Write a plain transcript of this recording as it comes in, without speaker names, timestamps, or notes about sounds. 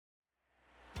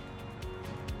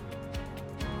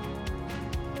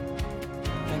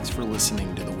for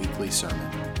listening to the weekly sermon.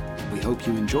 We hope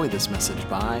you enjoy this message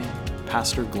by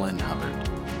Pastor Glenn Hubbard.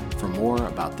 For more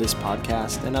about this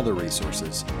podcast and other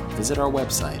resources, visit our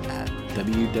website at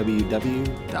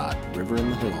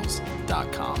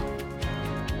www.riverinthehills.com.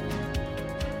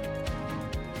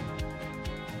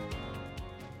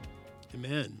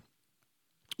 Amen.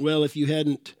 Well, if you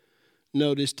hadn't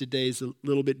noticed, today's a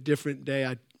little bit different day.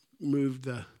 I moved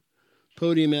the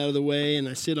podium out of the way and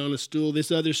I sit on a stool. This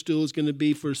other stool is going to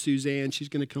be for Suzanne. She's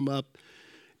going to come up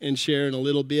and share in a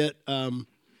little bit.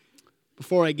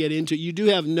 Before I get into it, you do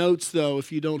have notes though.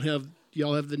 If you don't have,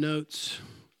 y'all have the notes?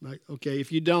 Right? Okay.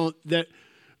 If you don't,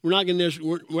 we're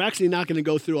actually not going to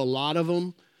go through a lot of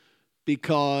them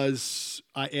because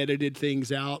I edited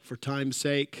things out for time's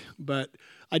sake. But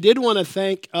I did want to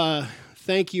thank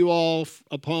you all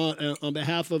on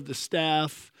behalf of the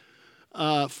staff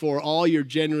for all your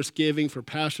generous giving, for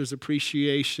Pastor's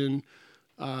Appreciation.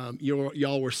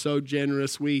 Y'all were so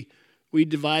generous. We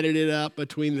divided it up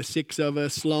between the six of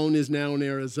us. Sloan is now in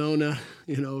Arizona,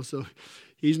 so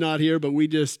he's not here, but we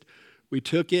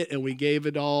took it and we gave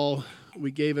it all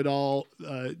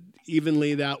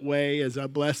evenly that way as a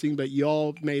blessing, but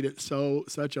y'all made it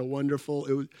such a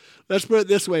wonderful, let's put it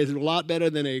this way, it's a lot better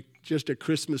than just a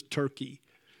Christmas turkey,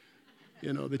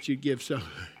 that you give. So,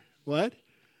 what?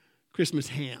 Christmas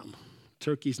ham.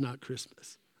 Turkey's not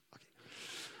Christmas.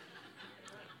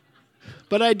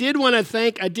 But I did want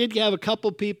to I did have a couple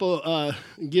people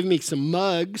give me some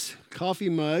mugs, coffee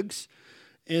mugs,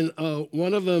 and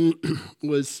one of them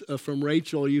was from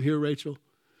Rachel. Are you here, Rachel?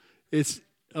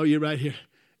 You're right here.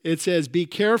 It says, "Be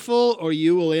careful or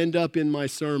you will end up in my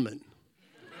sermon."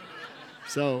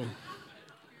 So,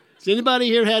 has anybody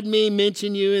here had me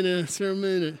mention you in a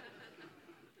sermon?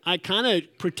 I kind of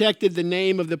protected the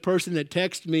name of the person that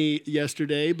texted me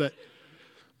yesterday, but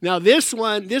now this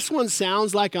one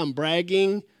sounds like I'm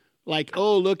bragging, like,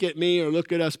 oh, look at me or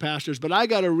look at us pastors. But I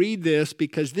got to read this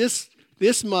because this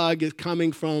mug is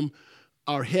coming from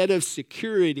our head of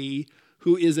security,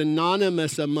 who is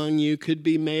anonymous among you, could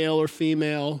be male or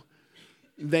female.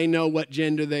 They know what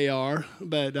gender they are.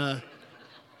 But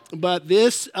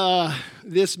this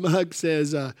mug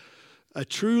says, "A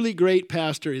truly great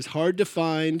pastor is hard to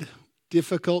find,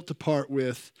 difficult to part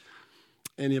with,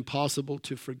 and impossible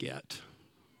to forget."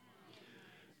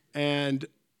 And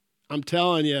I'm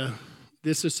telling you,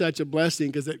 this is such a blessing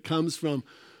because it comes from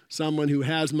someone who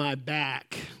has my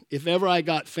back. If ever I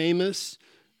got famous,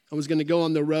 I was going to go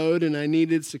on the road and I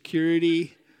needed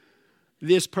security,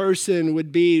 this person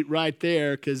would be right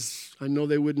there because I know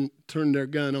they wouldn't turn their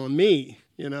gun on me.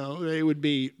 They'd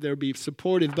be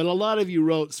supportive. But a lot of you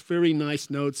wrote very nice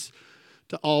notes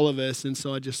to all of us, and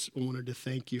so I just wanted to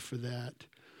thank you for that.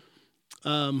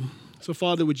 So,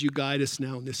 Father, would you guide us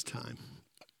now in this time?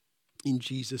 In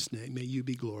Jesus' name, may you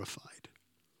be glorified.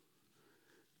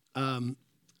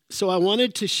 So I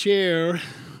wanted to share,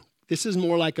 this is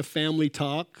more like a family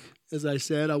talk, as I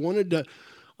said. I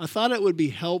thought it would be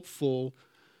helpful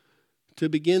to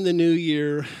begin the new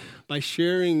year by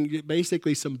sharing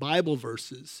basically some Bible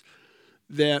verses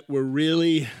that were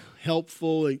really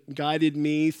helpful and guided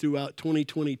me throughout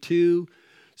 2022.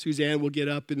 Suzanne will get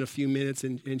up in a few minutes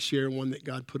and share one that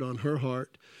God put on her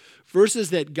heart. Verses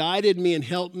that guided me and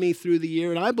helped me through the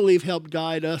year, and I believe helped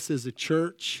guide us as a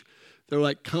church. They're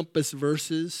like compass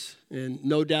verses, and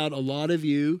no doubt a lot of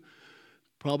you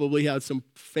probably had some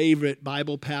favorite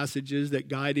Bible passages that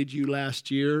guided you last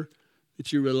year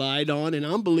that you relied on, and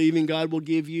I'm believing God will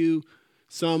give you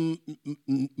some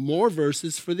more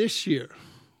verses for this year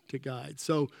to guide.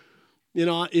 So,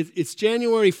 it's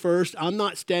January 1st. I'm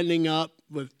not standing up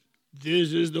with,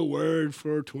 "This is the word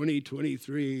for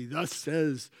 2023, thus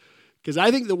says," because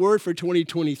I think the word for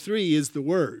 2023 is the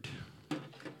word.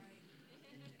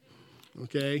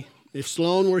 Okay? If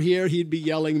Sloan were here, he'd be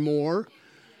yelling more.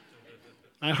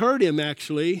 I heard him,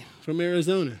 actually, from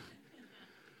Arizona.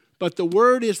 But the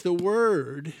word is the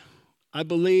word. I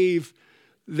believe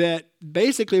that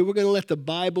basically we're going to let the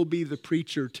Bible be the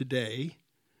preacher today.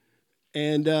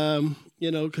 And,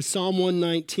 because Psalm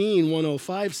 119,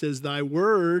 105 says, "Thy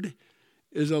word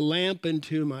is a lamp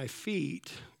unto my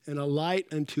feet and a light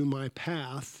unto my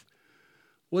path."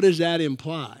 What does that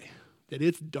imply? That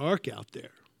it's dark out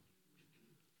there.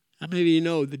 How many of you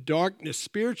know the darkness,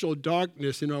 spiritual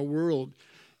darkness in our world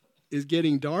is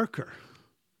getting darker?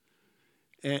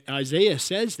 And Isaiah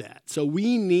says that. So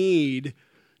we need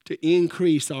to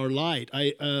increase our light.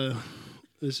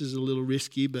 This is a little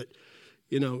risky, but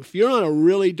if you're on a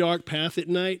really dark path at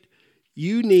night,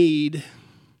 you need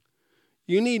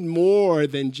more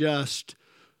than just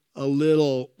a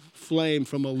little flame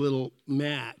from a little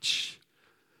match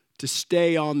to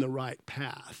stay on the right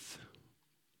path.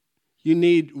 We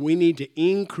need to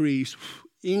increase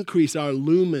our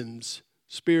lumens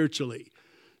spiritually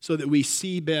so that we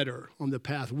see better on the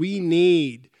path. We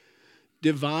need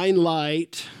divine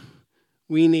light.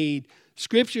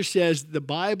 Scripture says the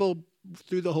Bible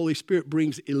through the Holy Spirit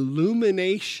brings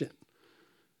illumination.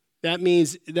 That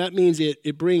means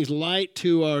it brings light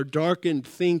to our darkened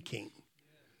thinking.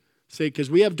 See, because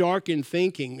we have darkened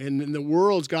thinking, and the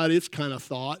world's got its kind of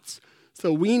thoughts.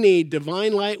 So we need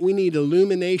divine light, we need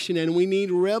illumination, and we need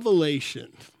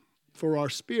revelation for our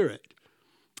spirit.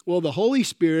 Well, the Holy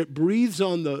Spirit breathes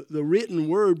on the written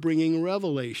word, bringing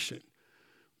revelation.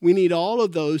 We need all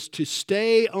of those to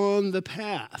stay on the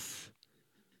path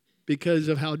because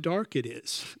of how dark it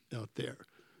is out there.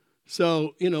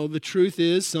 So, the truth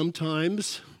is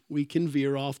sometimes we can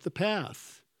veer off the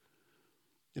path.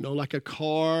 Like a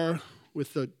car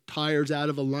with the tires out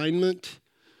of alignment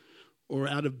or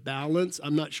out of balance.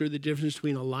 I'm not sure the difference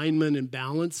between alignment and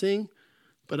balancing,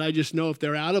 but I just know if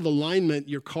they're out of alignment,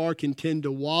 your car can tend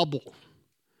to wobble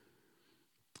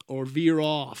or veer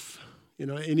off.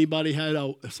 Anybody had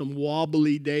some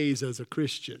wobbly days as a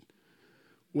Christian?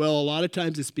 Well, a lot of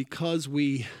times it's because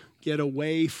we get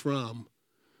away from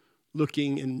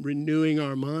looking and renewing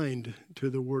our mind to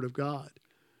the Word of God.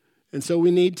 And so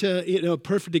we need to, a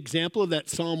perfect example of that,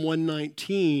 Psalm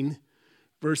 119,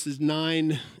 verses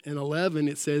 9 and 11,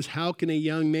 it says, "How can a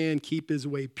young man keep his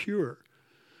way pure?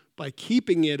 By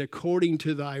keeping it according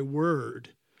to thy word.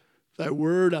 Thy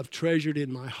word I've treasured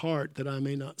in my heart that I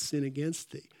may not sin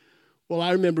against thee." Well,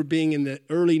 I remember being in the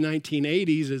early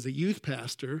 1980s as a youth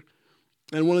pastor,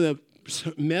 and one of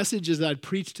the messages I'd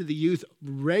preach to the youth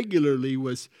regularly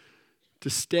was to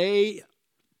stay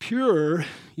pure,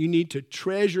 you need to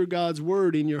treasure God's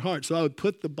word in your heart. So I would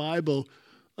put the Bible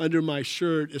under my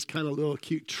shirt as kind of a little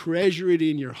cute, treasure it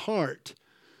in your heart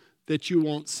that you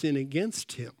won't sin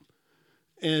against him.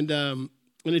 And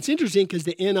it's interesting because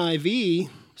the NIV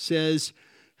says,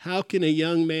 how can a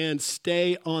young man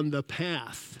stay on the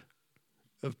path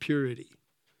of purity?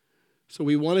 So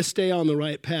we want to stay on the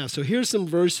right path. So here's some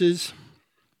verses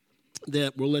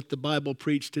that we'll let the Bible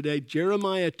preach today.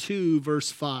 Jeremiah 2, verse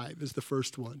 5 is the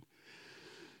first one.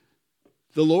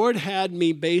 The Lord had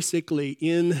me basically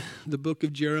in the book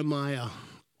of Jeremiah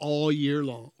all year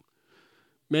long.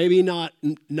 Maybe not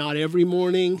every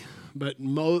morning, but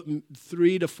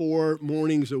 3 to 4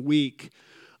 mornings a week,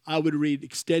 I would read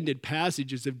extended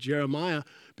passages of Jeremiah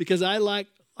because I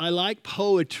like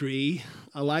poetry.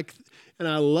 And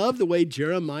I love the way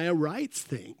Jeremiah writes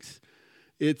things.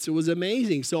 It was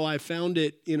amazing. So I found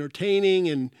it entertaining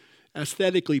and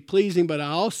aesthetically pleasing, but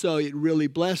it really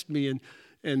blessed me.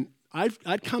 And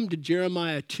I'd come to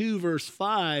Jeremiah 2, verse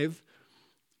 5,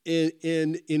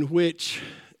 in which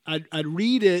I'd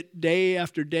read it day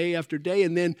after day after day,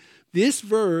 and then this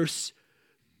verse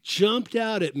jumped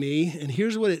out at me, and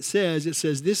here's what it says. It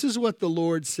says, "This is what the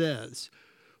Lord says.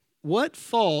 What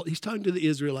fault," he's talking to the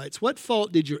Israelites, "what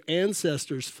fault did your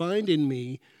ancestors find in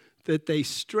me that they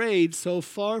strayed so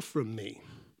far from me?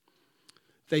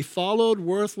 They followed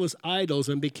worthless idols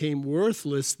and became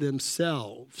worthless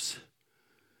themselves."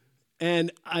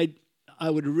 And I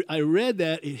read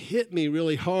that, it hit me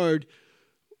really hard.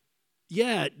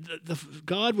 Yeah,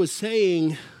 God was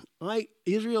saying,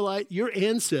 Israelite, your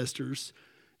ancestors,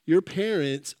 your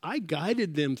parents, I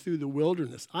guided them through the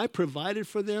wilderness. I provided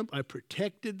for them, I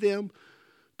protected them,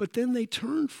 but then they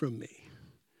turned from me.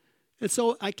 And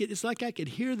so it's like I could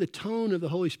hear the tone of the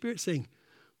Holy Spirit saying,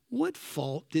 what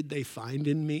fault did they find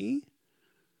in me?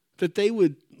 That they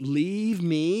would leave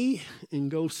me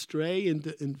and go stray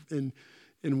and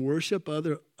worship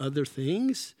other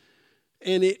things.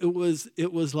 And it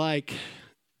was like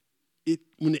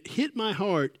when it hit my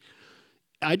heart,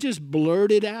 I just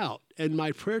blurted out in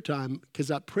my prayer time, because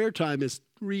that prayer time is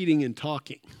reading and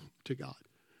talking to God.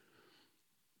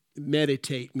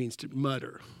 Meditate means to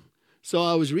mutter. So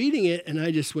I was reading it and I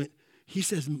just went, he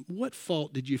says, "What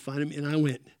fault did you find in me?" And I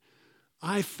went,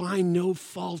 "I find no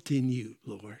fault in you,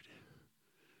 Lord.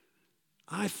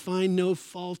 I find no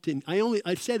fault in."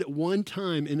 I said it one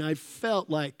time, and I felt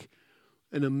like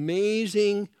an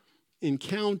amazing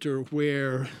encounter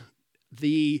where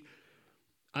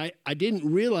I didn't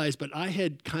realize, but I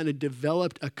had kind of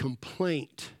developed a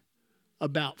complaint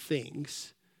about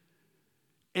things.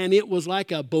 And it was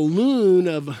like a balloon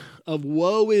of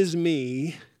woe is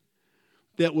me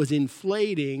that was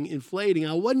inflating.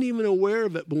 I wasn't even aware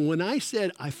of it. But when I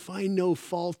said, "I find no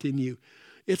fault in you,"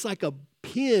 it's like a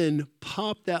pin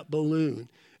popped that balloon,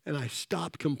 and I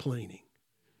stopped complaining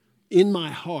in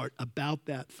my heart about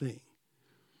that thing.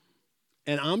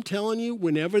 And I'm telling you,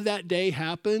 whenever that day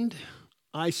happened,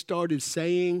 I started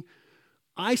saying,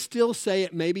 I still say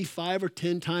it maybe 5 or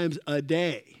 10 times a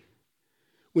day.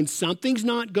 When something's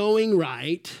not going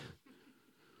right,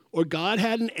 or God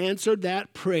hadn't answered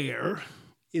that prayer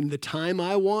in the time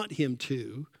I want him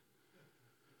to,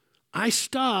 I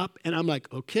stop and I'm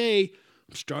like, okay,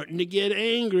 I'm starting to get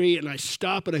angry, and I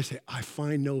stop and I say, I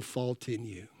find no fault in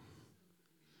you.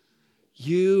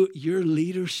 Your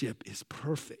leadership is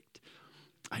perfect.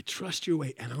 I trust your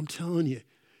way. And I'm telling you,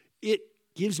 it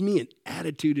gives me an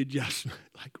attitude adjustment,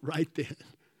 like right then.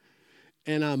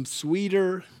 And I'm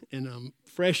sweeter and I'm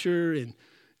fresher,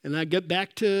 and I get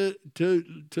back to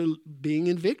being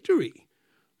in victory.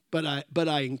 But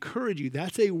I encourage you,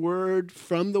 that's a word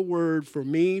from the Word for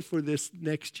me for this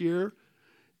next year.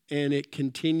 And it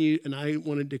continued, and I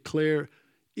want to declare,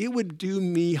 it would do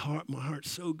me my heart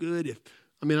so good if,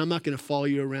 I'm not going to follow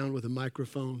you around with a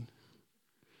microphone.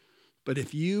 But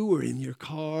if you were in your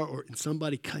car and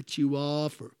somebody cut you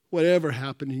off or whatever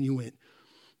happened and you went,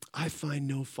 I find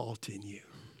no fault in you.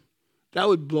 That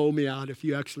would blow me out if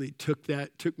you actually took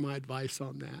my advice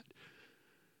on that.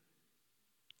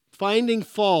 Finding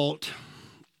fault,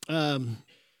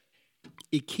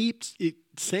 it keeps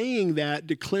saying that,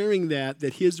 declaring that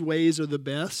his ways are the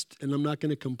best and I'm not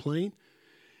going to complain.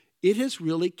 It has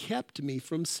really kept me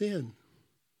from sin.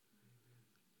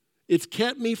 It's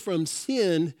kept me from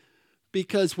sin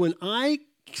because when I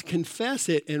confess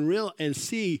it and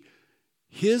see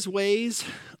his ways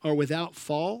are without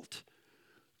fault,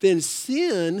 then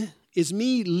sin is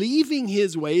me leaving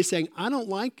his ways, saying, I don't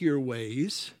like your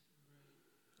ways.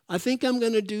 I think I'm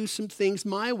going to do some things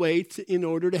my way in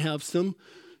order to have some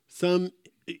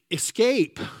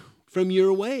escape from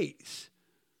your ways.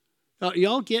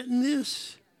 Y'all getting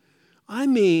this?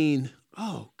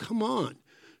 Oh, come on.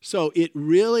 So it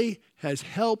really has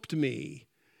helped me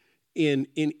in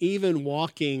even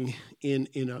walking in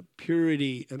a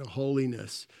purity and a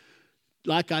holiness.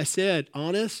 Like I said,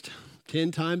 honest,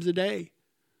 10 times a day.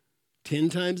 10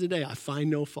 times a day, I find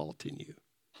no fault in you.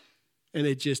 And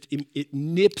it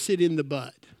nips it in the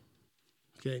bud.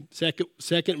 Okay,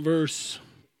 second verse.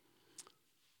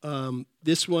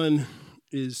 This one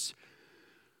is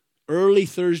early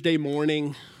Thursday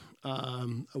morning.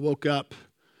 I woke up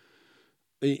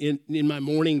in my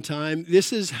morning time.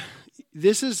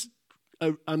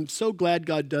 I'm so glad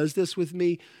God does this with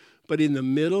me. But in the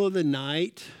middle of the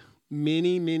night,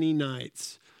 many, many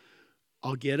nights,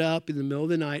 I'll get up in the middle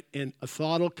of the night and a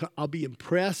thought I'll be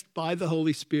impressed by the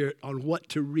Holy Spirit on what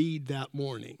to read that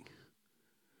morning.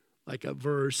 Like a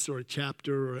verse or a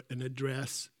chapter or an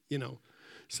address,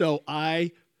 So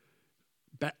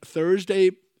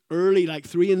Thursday, early, like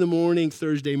 3 a.m,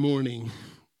 Thursday morning,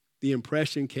 the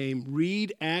impression came,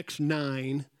 read Acts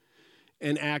 9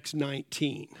 and Acts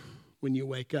 19 when you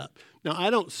wake up. Now, I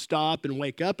don't stop and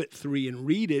wake up at 3 and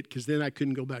read it because then I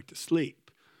couldn't go back to sleep.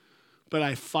 But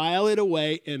I file it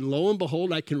away, and lo and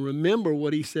behold, I can remember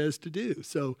what he says to do.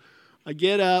 So I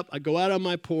get up, I go out on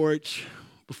my porch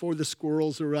before the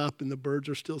squirrels are up and the birds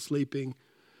are still sleeping.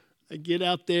 I get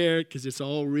out there because it's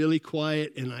all really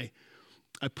quiet, and I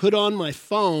put on my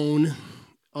phone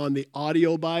on the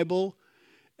audio Bible,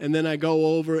 and then I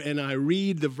go over and I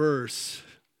read the verse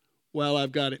while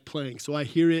I've got it playing. So I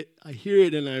hear it,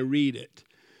 and I read it.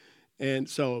 And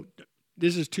so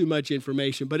this is too much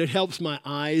information, but it helps my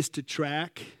eyes to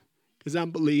track because I'm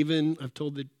believing. I've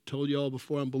told you all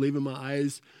before, I'm believing my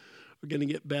eyes are going to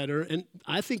get better, and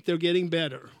I think they're getting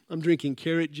better. I'm drinking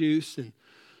carrot juice and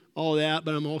all that,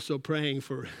 but I'm also praying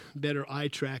for better eye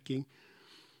tracking.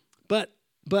 But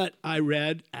I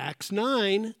read Acts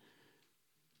 9,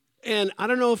 and I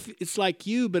don't know if it's like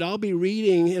you, but I'll be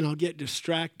reading and I'll get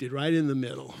distracted right in the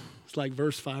middle. It's like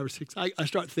verse 5 or 6. I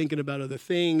start thinking about other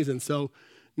things, and so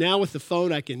now with the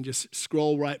phone, I can just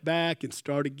scroll right back and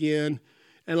start again.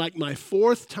 And like my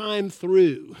 4th time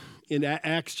through in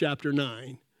Acts chapter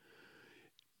 9,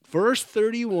 verse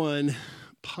 31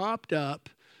 popped up,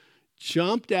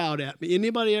 jumped out at me.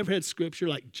 Anybody ever had scripture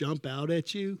like jump out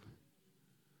at you?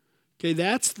 Okay,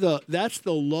 that's the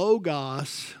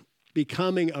Logos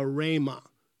becoming a Rhema.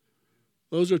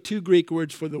 Those are 2 Greek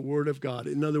words for the Word of God.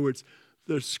 In other words,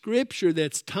 the scripture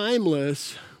that's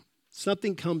timeless,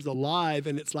 something comes alive,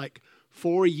 and it's like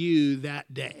for you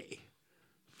that day.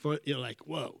 You're like,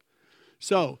 whoa.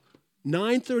 So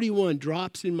 9:31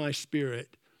 drops in my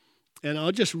spirit, and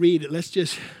I'll just read it. Let's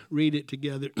just read it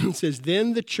together. It says,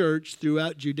 Then the church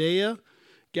throughout Judea,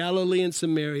 Galilee, and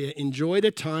Samaria enjoyed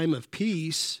a time of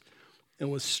peace and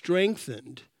was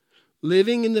strengthened.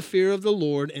 Living in the fear of the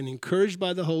Lord and encouraged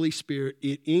by the Holy Spirit,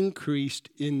 it increased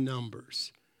in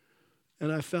numbers.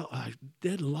 And I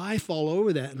did life all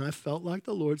over that, and I felt like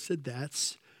the Lord said,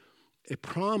 that's a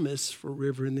promise for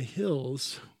River in the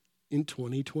Hills in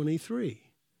 2023.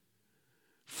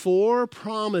 4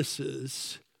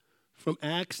 promises from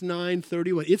Acts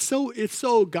 9:31. It's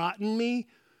so gotten me.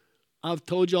 I've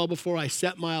told y'all before, I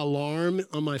set my alarm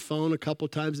on my phone a couple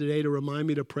times a day to remind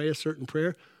me to pray a certain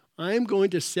prayer. I'm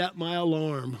going to set my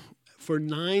alarm for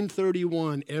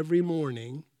 9:31 every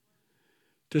morning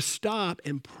to stop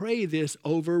and pray this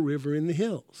over River in the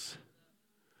Hills.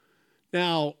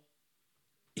 Now,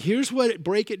 here's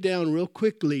break it down real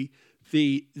quickly.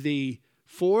 The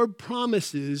 4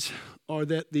 promises are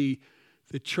that the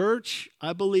church,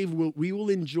 I believe, we will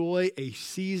enjoy a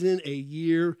season, a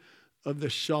year of the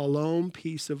shalom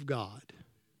peace of God.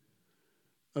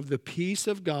 Of the peace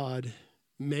of God,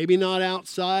 maybe not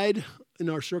outside in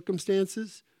our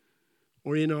circumstances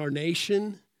or in our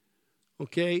nation,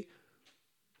 okay,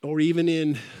 or even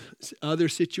in other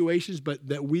situations, but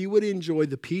that we would enjoy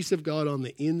the peace of God on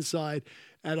the inside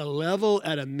at a level,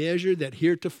 at a measure that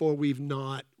heretofore we've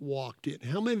not walked in.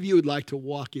 How many of you would like to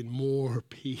walk in more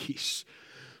peace?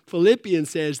 Philippians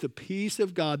says the peace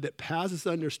of God that passes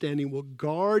understanding will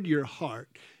guard your heart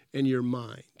and your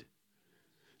mind.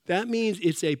 That means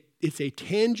it's a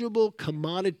tangible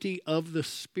commodity of the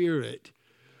Spirit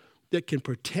that can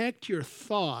protect your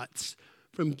thoughts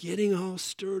from getting all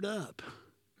stirred up.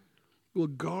 It will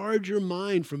guard your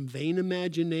mind from vain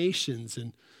imaginations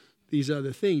and these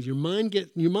other things. Your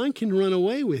mind can run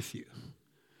away with you.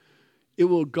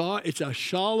 It's a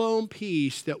shalom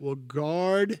peace that will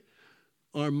guard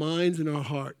our minds and our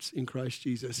hearts in Christ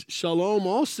Jesus. Shalom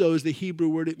also is the Hebrew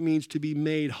word. It means to be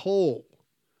made whole.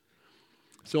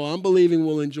 So I'm believing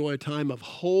we'll enjoy a time of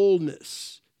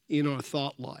wholeness in our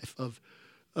thought life, of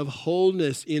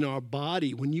wholeness in our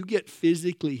body. When you get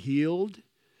physically healed,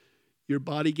 your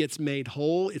body gets made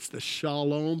whole. It's the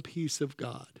shalom peace of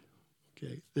God.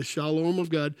 Okay, the shalom of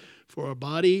God for our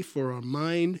body, for our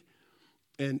mind,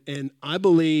 and I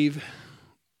believe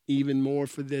even more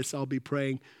for this, I'll be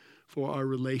praying for our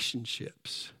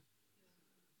relationships,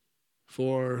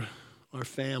 for our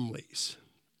families,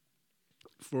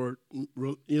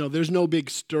 there's no big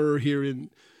stir here in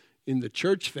the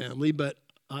church family, but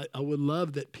I would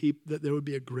love that there would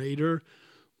be a greater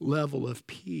level of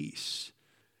peace.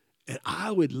 And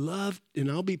I would love,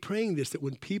 and I'll be praying this, that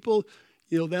when people,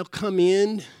 they'll come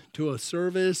in to a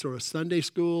service or a Sunday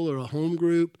school or a home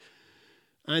group.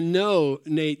 I know,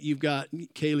 Nate, you've got,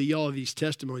 Kaylee, y'all have these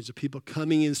testimonies of people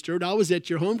coming in stirred. I was at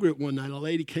your home group one night. A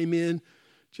lady came in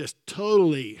just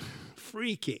totally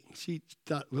freaking. She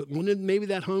thought, maybe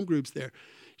that home group's there.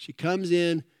 She comes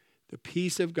in, the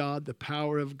peace of God, the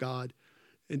power of God.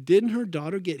 And didn't her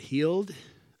daughter get healed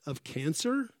of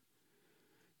cancer?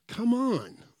 Come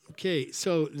on. Okay,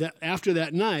 so after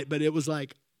that night, but it was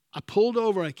like, I pulled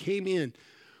over, I came in.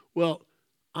 Well,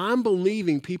 I'm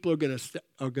believing people are going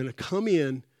to come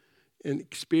in and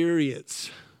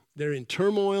experience. They're in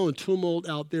turmoil and tumult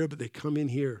out there, but they come in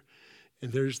here,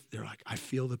 and they're like, I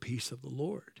feel the peace of the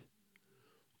Lord.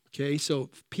 Okay, so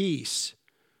peace,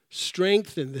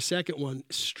 strengthen. The second one,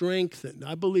 strengthen.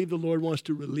 I believe the Lord wants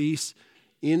to release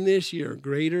in this year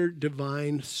greater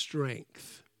divine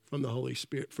strength from the Holy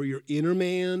Spirit for your inner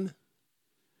man,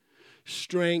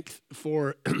 strength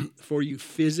for you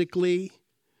physically.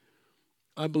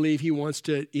 I believe he wants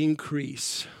to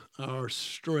increase our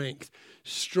strength.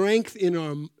 Strength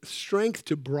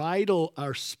to bridle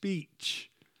our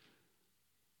speech.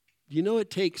 It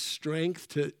takes strength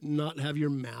to not have your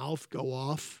mouth go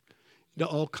off into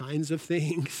all kinds of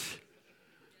things,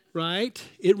 right?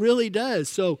 It really does.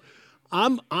 So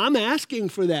I'm asking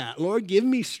for that. Lord, give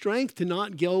me strength to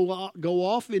not go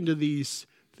off into these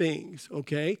things,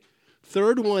 okay?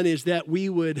 Third one is that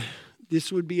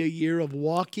this would be a year of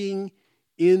walking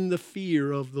in the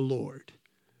fear of the Lord.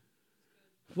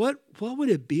 What would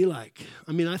it be like?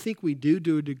 I mean, I think we do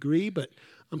to a degree, but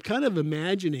I'm kind of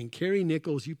imagining, Carrie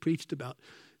Nichols, you preached about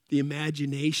the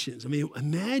imaginations. I mean,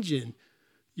 imagine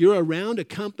you're around a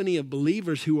company of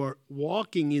believers who are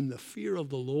walking in the fear of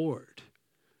the Lord.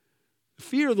 The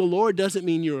fear of the Lord doesn't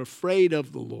mean you're afraid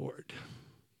of the Lord.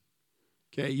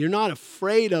 Okay, you're not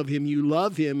afraid of him, you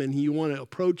love him, and you want to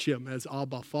approach him as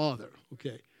Abba Father.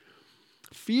 Okay.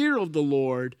 Fear of the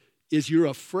Lord is you're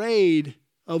afraid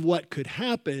of what could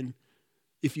happen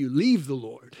if you leave the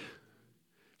Lord.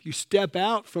 If you step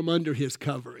out from under his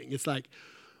covering. It's like,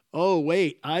 oh,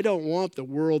 wait, I don't want the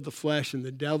world, the flesh, and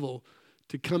the devil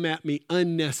to come at me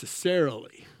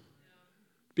unnecessarily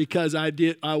because I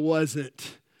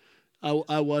wasn't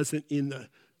in the...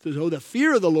 So the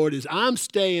fear of the Lord is I'm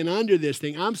staying under this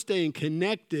thing. I'm staying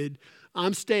connected.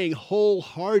 I'm staying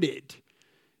wholehearted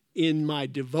in my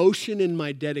devotion and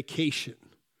my dedication.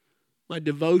 My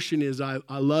devotion is I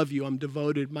love you, I'm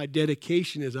devoted. My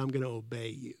dedication is I'm going to obey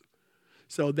you.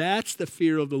 So that's the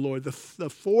fear of the Lord. The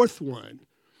fourth one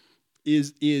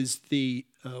is the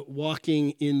walking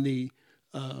in the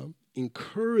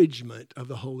encouragement of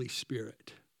the Holy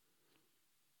Spirit.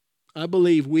 I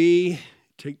believe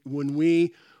when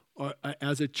we are,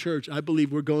 as a church, I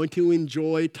believe we're going to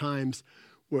enjoy times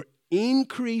where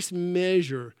increased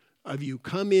measure of you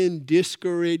come in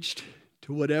discouraged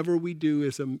to whatever we do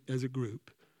as a group,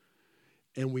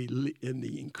 and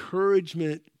the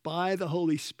encouragement by the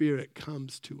Holy Spirit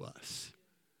comes to us.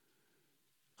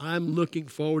 I'm looking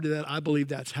forward to that. I believe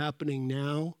that's happening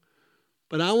now.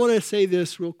 But I want to say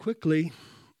this real quickly.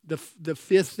 The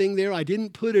fifth thing there, I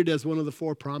didn't put it as one of the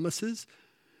four promises.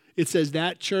 It says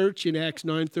that church in Acts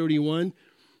 9:31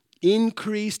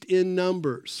 increased in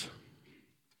numbers.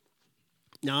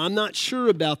 Now, I'm not sure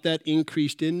about that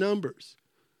increased in numbers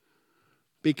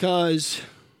because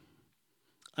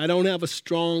I don't have a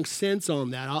strong sense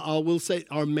on that. I will say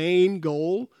our main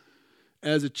goal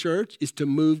as a church is to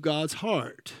move God's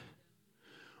heart.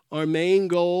 Our main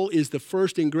goal is the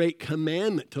first and great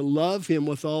commandment, to love him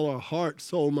with all our heart,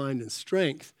 soul, mind, and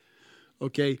strength.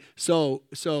 Okay, so,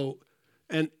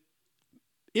 and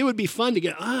it would be fun to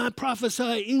get,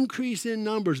 prophesy increase in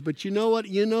numbers. But you know what?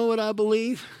 You know what I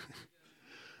believe?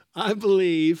 I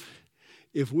believe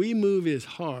if we move his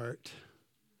heart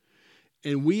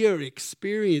and we are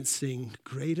experiencing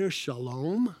greater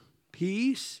shalom,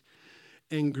 peace,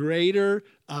 and greater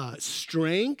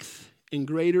strength and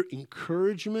greater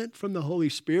encouragement from the Holy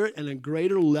Spirit and a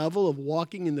greater level of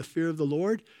walking in the fear of the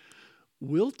Lord,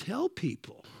 we'll tell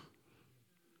people.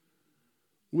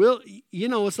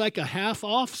 It's like a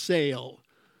half-off sale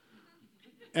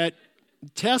at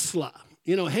Tesla.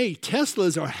 Hey,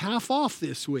 Teslas are half off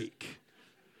this week.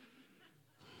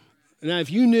 Now,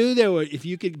 if you knew if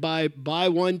you could buy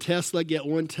one Tesla, get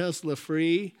one Tesla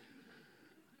free,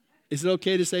 is it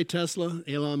okay to say Tesla?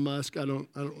 Elon Musk? I don't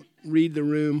read the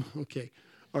room. Okay.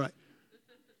 All right.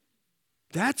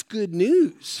 That's good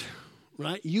news,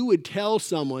 right? You would tell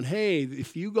someone, hey,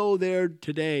 if you go there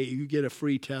today, you get a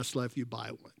free Tesla if you buy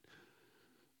one.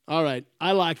 All right.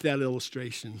 I like that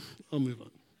illustration. I'll move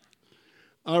on.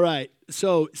 All right.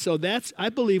 So that's, I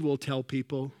believe we'll tell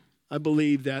people. I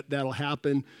believe that'll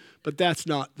happen, but that's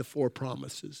not the four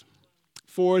promises.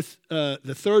 Fourth,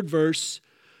 the third verse,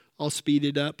 I'll speed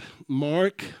it up.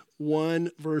 Mark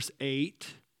 1, verse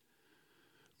 8.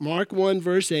 Mark 1,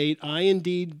 verse 8,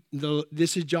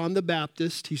 this is John the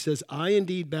Baptist. He says, I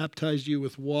indeed baptize you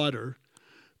with water,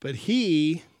 but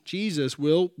he, Jesus,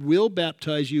 will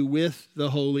baptize you with the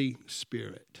Holy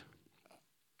Spirit.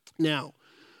 Now,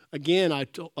 again, I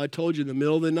told you in the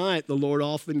middle of the night, the Lord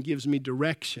often gives me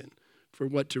direction for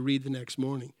what to read the next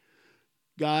morning.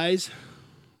 Guys,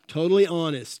 totally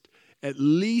honest, at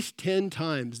least 10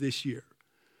 times this year,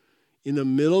 in the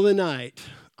middle of the night,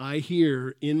 I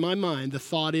hear in my mind, the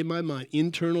thought in my mind,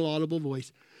 internal audible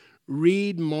voice,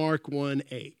 read Mark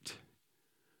 1:8.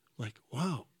 Like,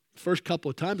 wow. First couple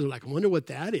of times, I'm like, I wonder what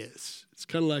that is. It's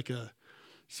kind of like a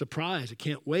surprise. I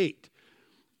can't wait.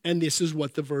 And this is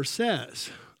what the verse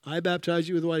says. I baptize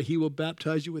you with water. He will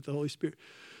baptize you with the Holy Spirit.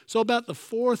 So about the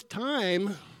fourth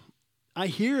time, I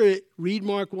hear it, read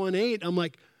Mark 1:8. I'm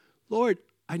like, Lord,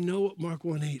 I know what Mark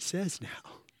 1:8 says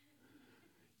now.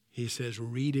 He says,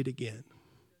 read it again.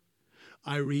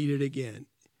 I read it again.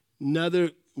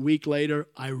 Another week later,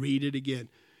 I read it again.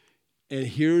 And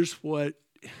here's what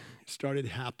started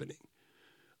happening.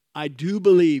 I do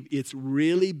believe it's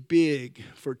really big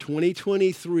for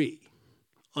 2023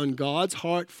 on God's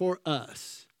heart for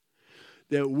us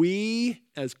that we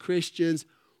as Christians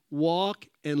walk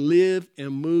and live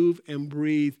and move and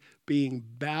breathe being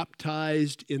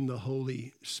baptized in the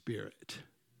Holy Spirit.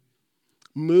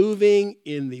 Moving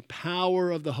in the power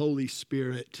of the Holy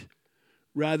Spirit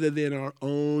rather than our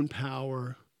own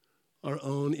power, our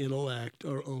own intellect,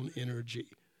 our own energy.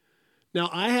 Now,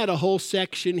 I had a whole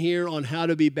section here on how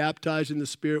to be baptized in the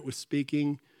Spirit with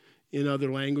speaking in other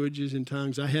languages and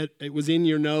tongues. It was in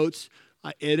your notes.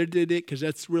 I edited it because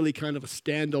that's really kind of a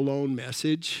standalone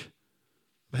message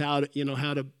of how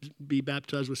to be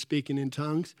baptized with speaking in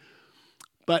tongues.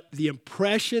 But the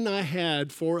impression I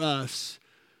had for us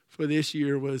for this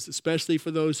year was, especially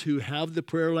for those who have the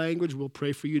prayer language, we'll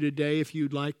pray for you today if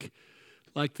you'd like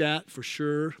that for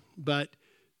sure. But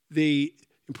the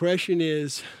impression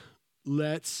is,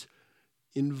 let's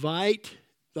invite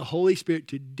the Holy Spirit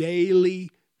to daily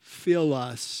fill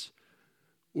us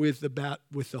with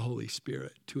the Holy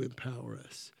Spirit to empower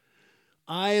us.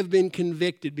 I have been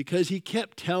convicted because he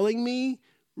kept telling me,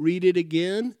 read it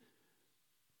again.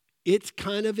 It's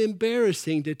kind of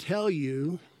embarrassing to tell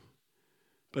you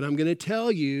But I'm going to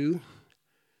tell you,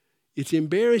 it's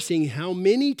embarrassing how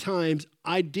many times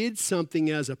I did something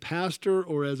as a pastor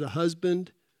or as a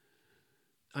husband.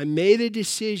 I made a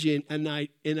decision and I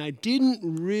didn't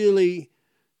really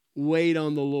wait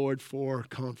on the Lord for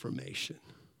confirmation.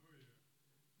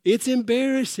 It's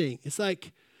embarrassing. It's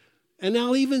like, and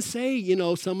I'll even say,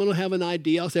 someone will have an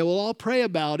idea. I'll say, well, I'll pray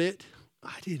about it.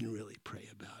 I didn't really pray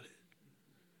about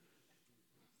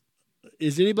it.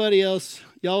 Is anybody else?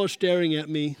 Y'all are staring at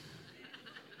me.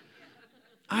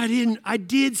 I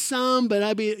did some,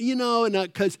 but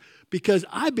because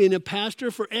I've been a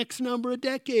pastor for X number of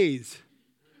decades.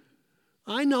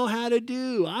 I know how to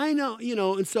do. I know,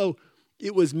 and so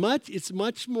it's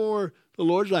much more, the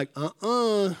Lord's like,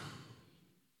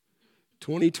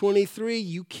 2023,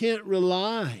 you can't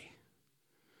rely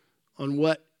on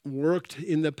what worked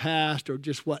in the past or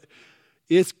just what.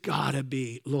 It's got to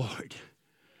be, Lord.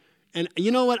 And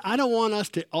you know what? I don't want us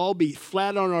to all be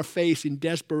flat on our face in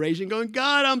desperation going,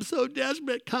 God, I'm so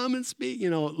desperate. Come and speak.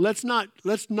 Let's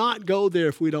not go there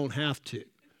if we don't have to.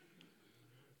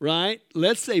 Right?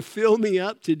 Let's say, fill me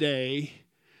up today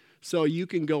so you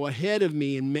can go ahead of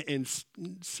me and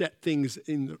set things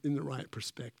in the right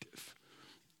perspective.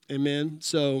 Amen.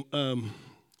 So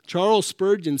Charles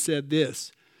Spurgeon said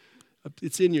this.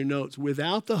 It's in your notes.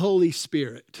 Without the Holy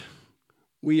Spirit,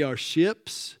 we are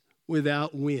ships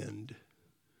without wind,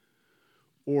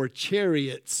 or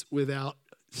chariots without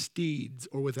steeds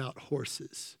or without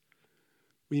horses.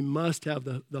 We must have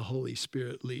the Holy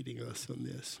Spirit leading us on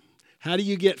this. How do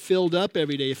you get filled up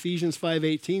every day? Ephesians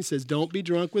 5:18 says, don't be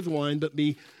drunk with wine, but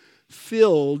be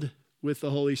filled with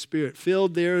the Holy Spirit.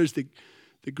 Filled there is the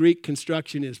Greek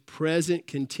construction is present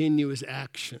continuous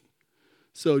action.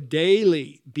 So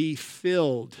daily be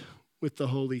filled with the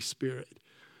Holy Spirit.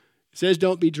 It says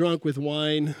don't be drunk with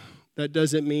wine. That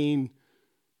doesn't mean,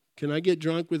 can I get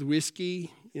drunk with whiskey?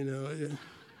 No,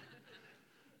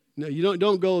 you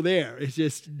don't go there. It's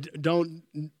just don't.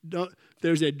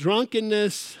 There's a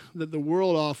drunkenness that the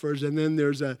world offers, and then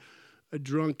there's a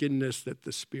drunkenness that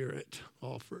the Spirit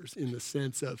offers in the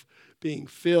sense of being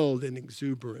filled and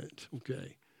exuberant.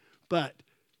 Okay, but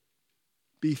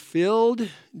be filled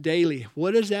daily.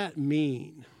 What does that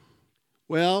mean?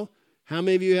 Well, how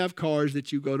many of you have cars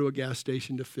that you go to a gas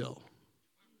station to fill?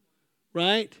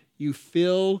 Right? You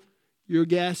fill your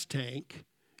gas tank.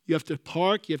 You have to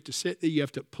park, you have to sit there, you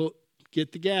have to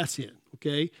get the gas in,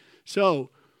 okay? So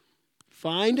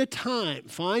find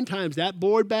times. That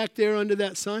board back there under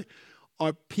that sign,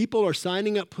 people are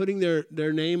signing up, putting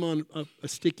their name on a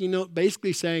sticky note,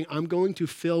 basically saying, I'm going to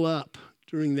fill up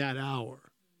during that hour,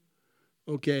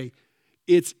 okay?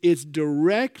 It's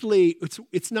directly,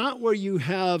 it's not where you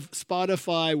have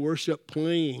Spotify worship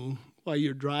playing while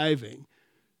you're driving.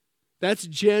 That's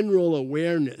general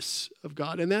awareness of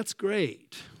God, and that's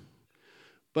great.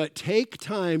 But take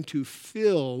time to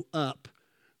fill up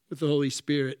with the Holy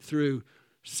Spirit through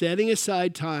setting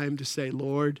aside time to say,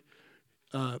 Lord,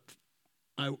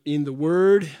 in the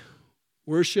Word,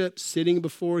 worship, sitting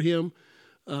before Him,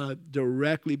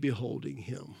 directly beholding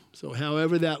Him. So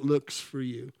however that looks for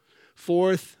you.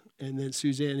 Fourth, and then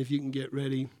Suzanne, if you can get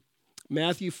ready,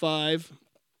 Matthew 5,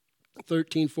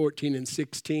 13, 14, and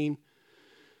 16.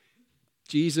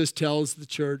 Jesus tells the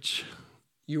church,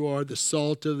 you are the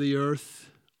salt of the earth.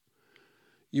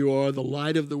 You are the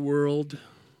light of the world.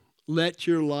 Let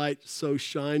your light so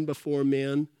shine before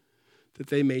men that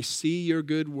they may see your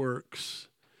good works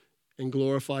and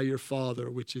glorify your Father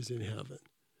which is in heaven.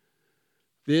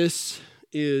 This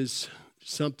is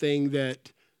something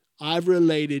that I've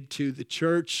related to the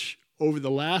church over the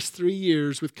last 3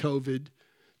 years with COVID.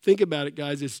 Think about it,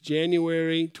 guys. It's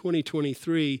January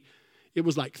 2023. It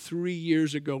was like 3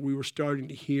 years ago we were starting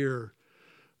to hear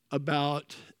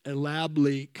about a lab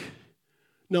leak.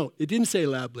 No, it didn't say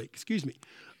lab leak, excuse me.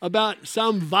 About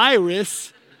some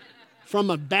virus from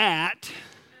a bat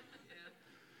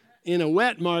in a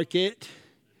wet market.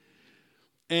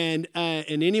 And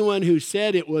anyone who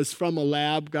said it was from a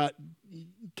lab got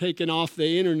taken off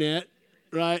the internet,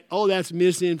 right? Oh, that's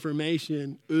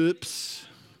misinformation. Oops.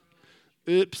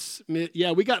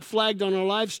 Yeah, we got flagged on our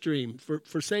live stream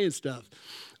for saying stuff.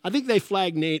 I think they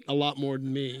flagged Nate a lot more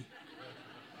than me.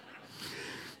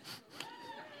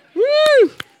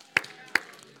 Woo!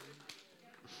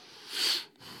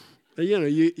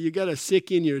 You got to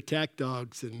sick in your attack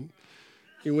dogs, and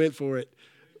you went for it.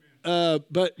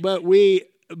 But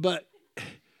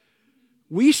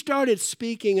we started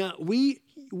speaking up. We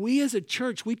as a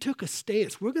church, we took a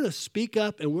stance. We're going to speak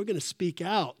up and we're going to speak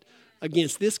out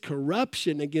against this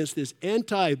corruption, against this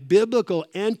anti-biblical,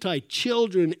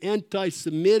 anti-children,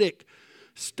 anti-Semitic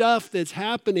stuff that's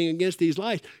happening against these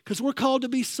lies, because we're called to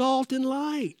be salt and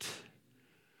light.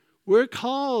 We're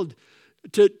called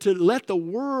to let the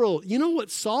world, you know what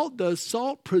salt does?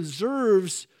 Salt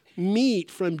preserves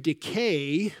meat from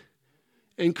decay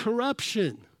and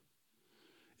corruption.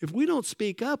 If we don't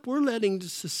speak up, we're letting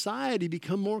society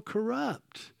become more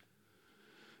corrupt.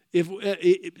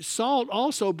 Salt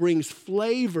also brings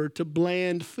flavor to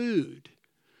bland food.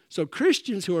 So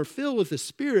Christians who are filled with the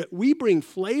Spirit, we bring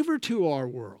flavor to our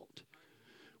world.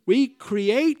 We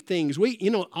create things.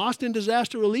 Austin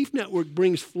Disaster Relief Network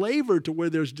brings flavor to where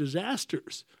there's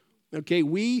disasters. Okay,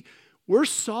 we're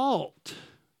salt,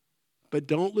 but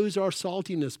don't lose our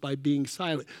saltiness by being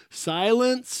silent.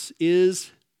 Silence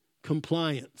is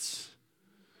compliance.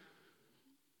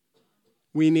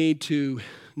 We need to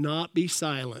not be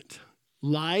silent.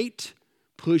 Light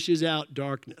pushes out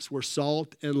darkness. We're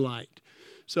salt and light.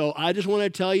 So I just want to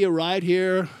tell you right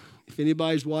here, if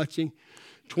anybody's watching,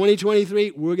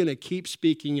 2023, we're going to keep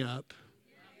speaking up.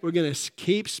 We're going to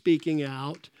keep speaking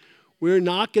out. We're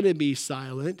not going to be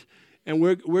silent. And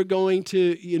we're going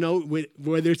to,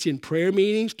 whether it's in prayer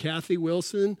meetings, Kathy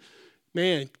Wilson,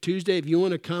 man, Tuesday, if you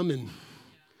want to come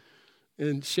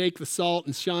and shake the salt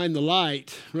and shine the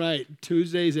light, right,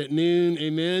 Tuesdays at noon,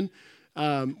 amen.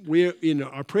 We're in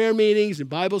our prayer meetings and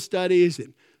Bible studies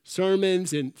and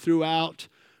sermons and throughout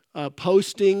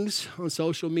postings on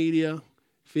social media.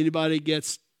 If anybody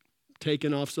gets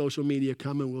taken off social media,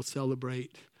 come and we'll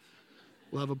celebrate.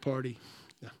 We'll have a party.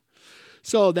 Yeah.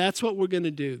 So that's what we're going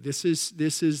to do. This is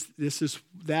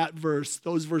that verse.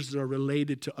 Those verses are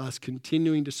related to us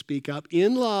continuing to speak up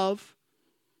in love,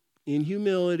 in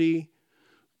humility,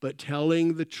 but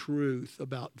telling the truth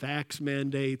about vax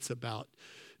mandates, about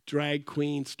drag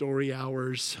queen story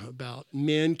hours, about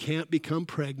men can't become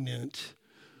pregnant.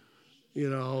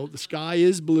 The sky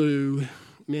is blue.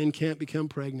 Men can't become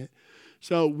pregnant.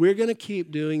 So we're going to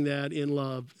keep doing that in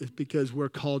love because we're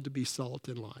called to be salt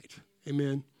and light.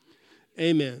 Amen.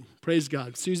 Amen. Praise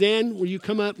God. Suzanne, will you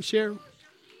come up and share?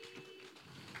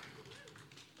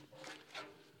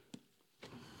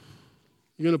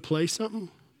 You going to play something?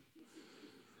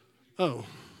 Oh.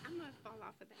 I'm going to fall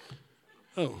off of that.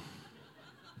 Oh.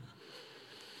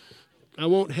 I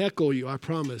won't heckle you. I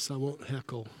promise I won't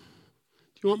heckle. Do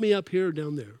you want me up here or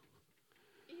down there?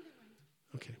 Either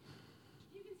way. Okay.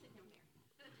 You can sit down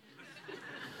there.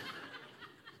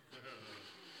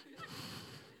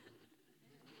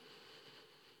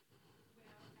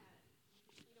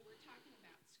 We're talking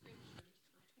about scriptures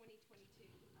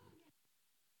for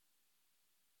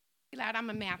 2022. Loud, I'm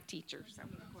a math teacher, so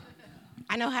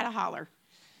I know how to holler.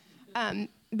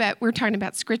 But we're talking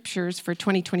about scriptures for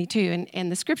 2022,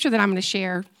 and the scripture that I'm going to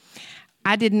share,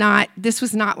 this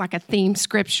was not like a theme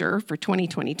scripture for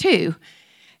 2022.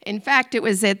 In fact, it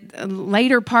was at a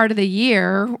later part of the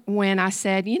year when I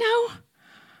said,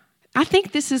 I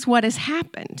think this is what has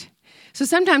happened. So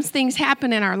sometimes things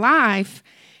happen in our life,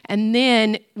 and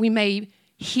then we may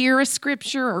hear a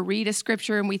scripture or read a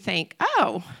scripture, and we think,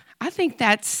 oh, I think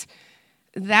that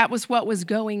was what was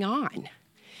going on.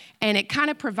 And it kind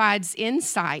of provides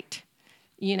insight,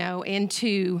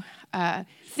 into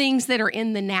things that are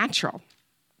in the natural.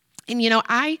 And,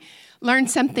 I learned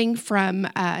something from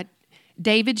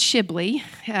David Shibley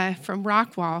from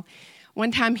Rockwall.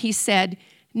 One time he said,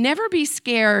 never be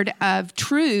scared of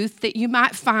truth that you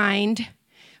might find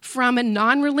from a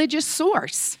non-religious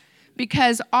source,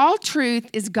 because all truth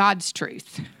is God's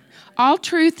truth. All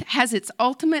truth has its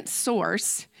ultimate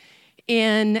source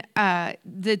in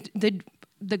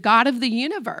the God of the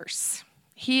universe.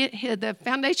 The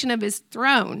foundation of his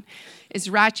throne is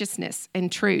righteousness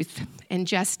and truth and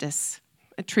justice.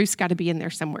 Truth's got to be in there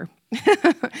somewhere.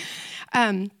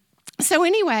 So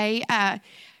anyway,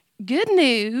 good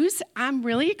news. I'm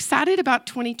really excited about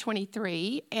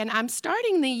 2023, and I'm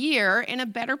starting the year in a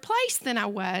better place than I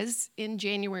was in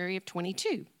January of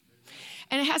 22.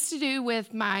 And it has to do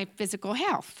with my physical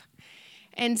health.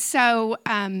 And so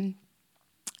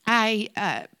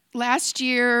last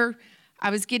year, I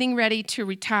was getting ready to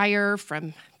retire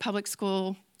from public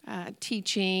school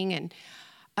teaching, and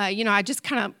I just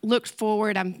kind of looked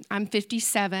forward. I'm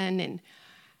 57, and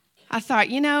I thought,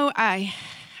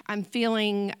 I'm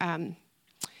feeling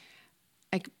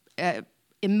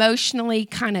emotionally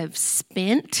kind of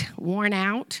spent, worn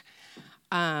out,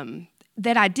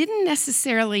 that I didn't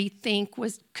necessarily think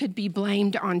could be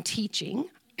blamed on teaching.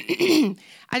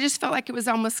 I just felt like it was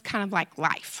almost kind of like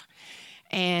life,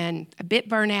 and a bit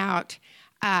burnout.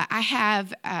 I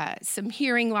have some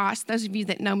hearing loss. Those of you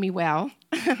that know me well,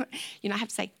 I have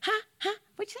to say,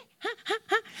 what'd you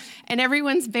say? And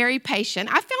everyone's very patient.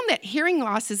 I found that hearing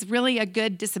loss is really a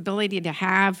good disability to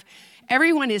have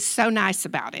everyone is so nice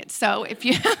about it. So if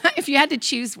you if you had to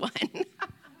choose one,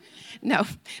 no.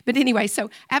 But anyway, so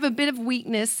I have a bit of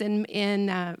weakness in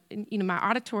my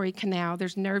auditory canal.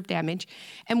 There's nerve damage,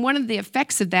 and one of the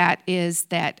effects of that is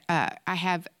that I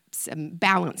have some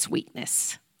balance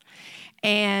weakness.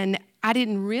 And I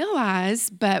didn't realize,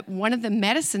 but one of the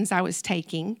medicines I was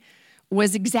taking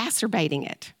was exacerbating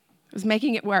it. It was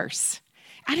making it worse.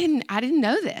 I didn't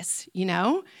know this, You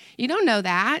don't know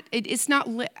that. It's not,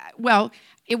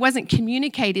 it wasn't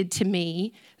communicated to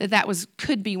me that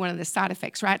could be one of the side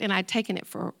effects, right? And I'd taken it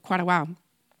for quite a while.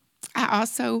 I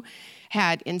also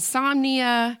had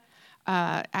insomnia.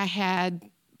 I had,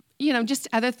 just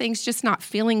other things, just not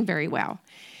feeling very well.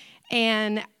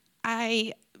 And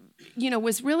I,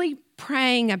 was really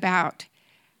praying about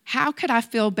how could I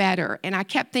feel better? And I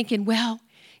kept thinking, well,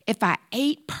 if I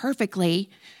ate perfectly,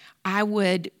 I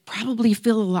would probably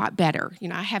feel a lot better.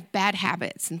 I have bad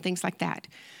habits and things like that.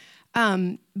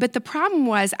 But the problem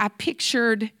was I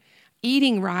pictured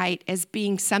eating right as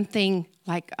being something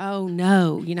like, oh,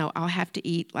 no, I'll have to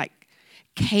eat like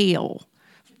kale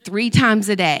 3 times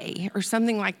a day or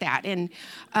something like that. And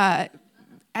I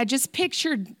just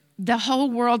pictured the whole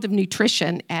world of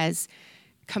nutrition as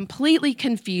completely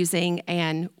confusing,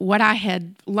 and what I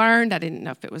had learned, I didn't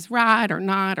know if it was right or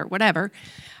not or whatever.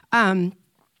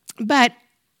 But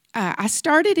I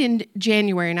started in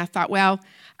January, and I thought, well,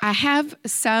 I have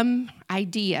some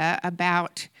idea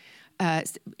about,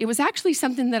 it was actually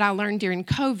something that I learned during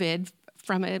COVID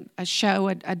from a show,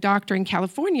 a doctor in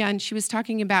California, and she was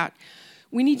talking about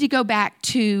we need to go back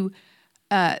to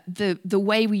the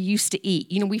way we used to eat.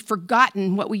 We've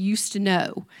forgotten what we used to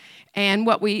know. And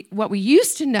what we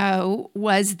used to know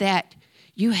was that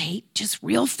you ate just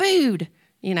real food.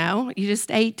 You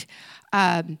just ate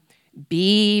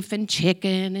beef and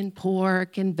chicken and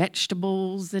pork and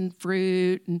vegetables and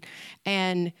fruit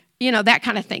and that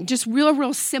kind of thing. Just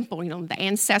real simple, the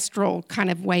ancestral kind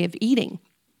of way of eating.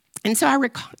 And so I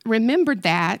remembered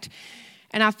that,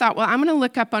 and I thought, well, I'm going to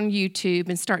look up on YouTube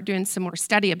and start doing some more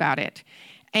study about it.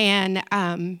 And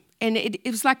it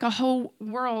was like a whole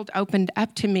world opened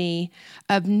up to me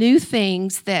of new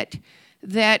things that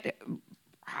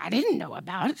I didn't know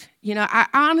about. I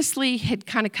honestly had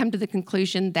kind of come to the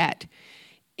conclusion that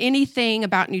anything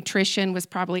about nutrition was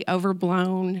probably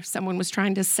overblown. Someone was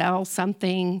trying to sell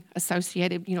something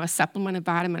associated, a supplement, a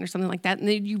vitamin, or something like that, and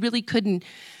you really couldn't.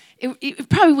 It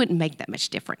probably wouldn't make that much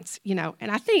difference, And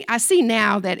I see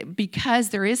now that because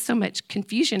there is so much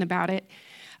confusion about it,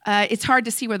 it's hard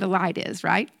to see where the light is,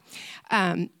 right?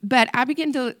 But I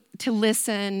began to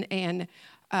listen, and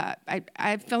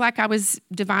I feel like I was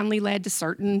divinely led to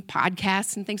certain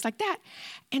podcasts and things like that.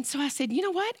 And so I said, you know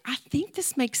what? I think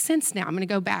this makes sense now. I'm going to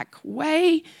go back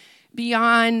way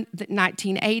beyond the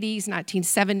 1980s,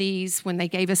 1970s, when they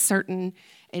gave us certain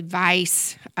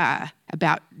advice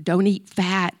about don't eat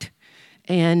fat.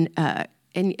 And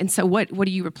so what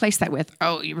do you replace that with?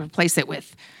 Oh, you replace it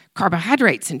with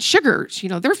carbohydrates and sugars.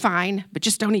 They're fine, but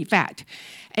just don't eat fat.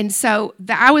 And so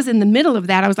I was in the middle of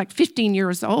that. I was like 15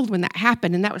 years old when that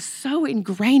happened, and that was so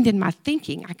ingrained in my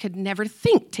thinking. I could never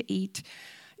think to eat,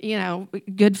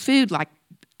 good food like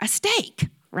a steak,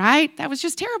 right? That was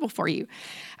just terrible for you.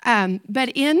 But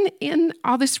in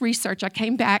all this research, I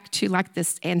came back to like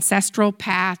this ancestral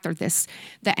path, or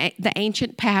the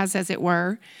ancient paths, as it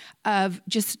were, of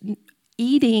just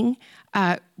eating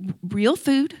real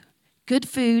food, good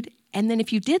food, and then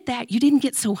if you did that, you didn't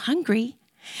get so hungry,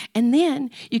 and then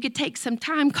you could take some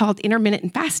time called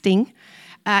intermittent fasting,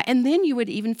 and then you would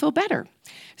even feel better.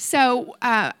 So,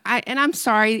 I'm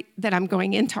sorry that I'm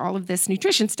going into all of this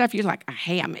nutrition stuff. You're like,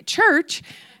 hey, I'm at church,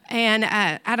 and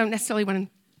I don't necessarily want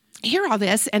to hear all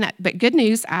this, but good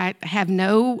news, I'm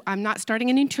not starting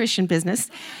a nutrition business,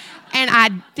 and I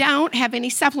don't have any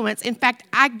supplements. In fact,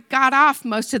 I got off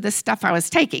most of the stuff I was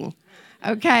taking,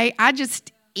 okay? I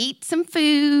just eat some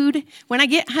food. When I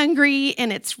get hungry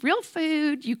and it's real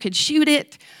food, you could shoot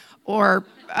it or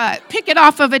pick it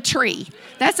off of a tree.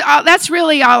 That's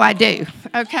really all I do,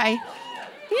 okay?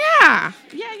 Yeah.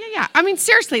 I mean,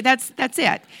 seriously, that's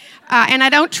it. And I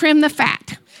don't trim the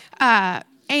fat.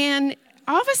 And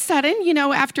all of a sudden,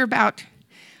 after about,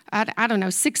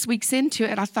 6 weeks into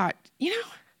it, I thought,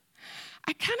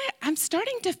 I'm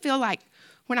starting to feel like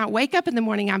when I wake up in the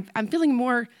morning, I'm feeling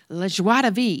more la joie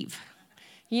de vivre.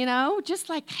 Just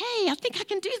like, hey, I think I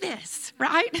can do this,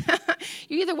 right?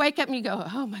 You either wake up and you go,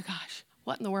 oh my gosh,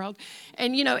 what in the world?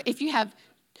 And, if you have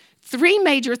 3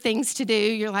 major things to do,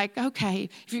 you're like, okay.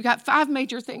 If you've got 5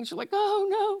 major things, you're like,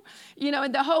 oh no.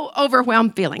 And the whole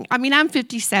overwhelmed feeling. I mean, I'm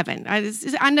 57.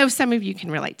 I know some of you can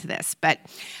relate to this. But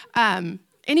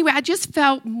anyway, I just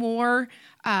felt more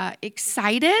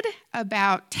excited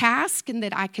about tasks and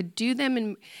that I could do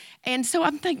them. And so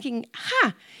I'm thinking,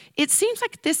 it seems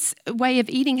like this way of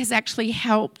eating has actually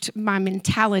helped my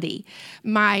mentality,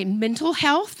 my mental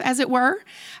health, as it were.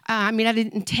 I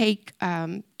didn't take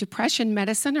depression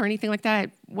medicine or anything like that.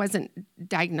 I wasn't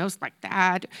diagnosed like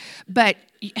that. But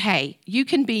hey, you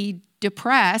can be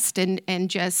depressed and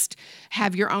just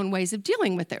have your own ways of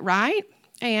dealing with it, right?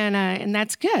 And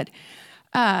that's good.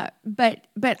 But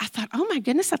I thought, oh my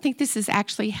goodness, I think this is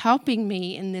actually helping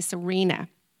me in this arena.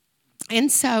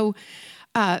 And so,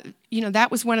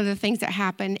 that was one of the things that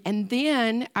happened. And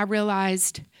then I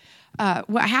realized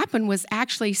what happened was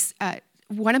actually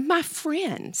one of my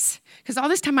friends, because all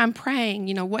this time I'm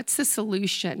praying, what's the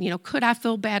solution? Could I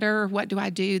feel better? What do I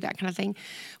do? That kind of thing.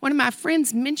 One of my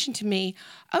friends mentioned to me,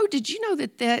 oh, did you know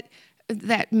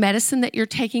that medicine that you're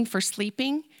taking for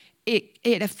sleeping,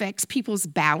 it affects people's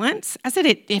balance? I said,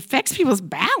 it affects people's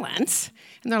balance?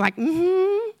 And they're like,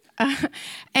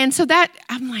 and so that,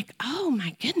 I'm like, oh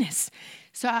my goodness.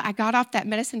 So I got off that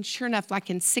medicine. Sure enough, like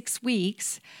in 6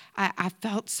 weeks, I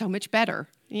felt so much better,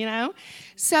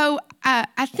 So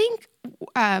I think,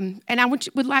 and I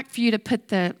would like for you to put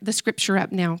the scripture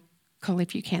up now, Cole,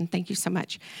 if you can. Thank you so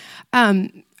much.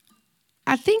 I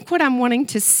think what I'm wanting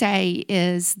to say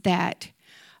is that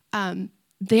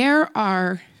there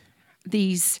are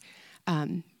these,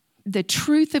 the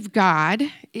truth of God,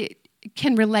 it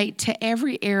can relate to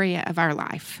every area of our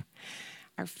life,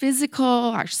 our physical,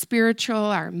 our spiritual,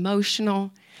 our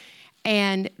emotional.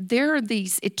 And there are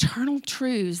these eternal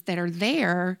truths that are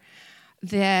there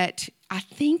that I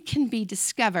think can be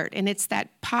discovered. And it's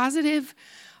that positive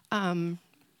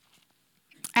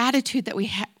attitude that we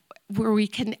have, where we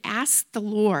can ask the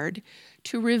Lord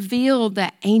to reveal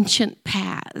the ancient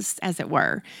paths, as it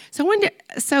were.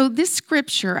 So this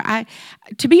scripture,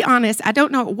 to be honest, I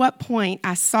don't know at what point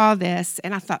I saw this,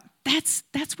 and I thought, that's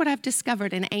what I've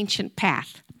discovered, an ancient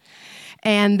path.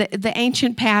 And the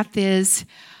ancient path is,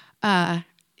 for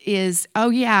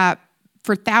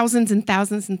thousands and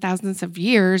thousands and thousands of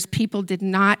years, people did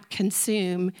not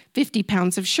consume 50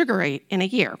 pounds of sugar in a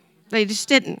year. They just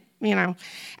didn't,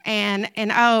 And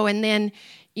then,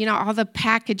 all the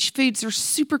packaged foods are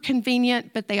super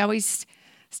convenient, but they always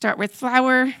start with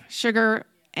flour, sugar,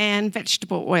 and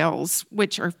vegetable oils,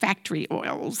 which are factory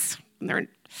oils.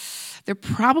 They're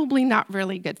probably not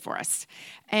really good for us.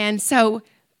 And so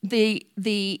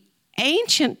the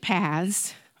ancient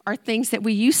paths are things that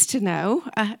we used to know,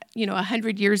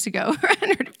 100 years ago or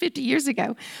 150 years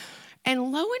ago.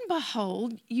 And lo and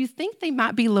behold, you think they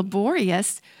might be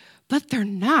laborious, but they're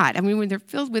not. When they're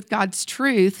filled with God's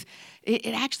truth,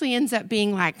 it actually ends up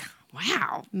being like,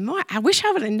 wow, I wish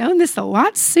I would have known this a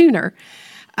lot sooner.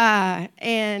 But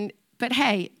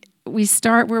hey, we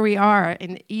start where we are,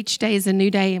 and each day is a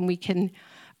new day, and we can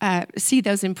see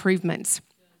those improvements.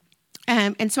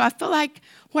 And so I feel like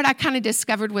what I kind of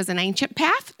discovered was an ancient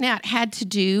path. Now, it had to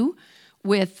do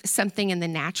with something in the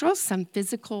natural, some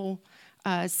physical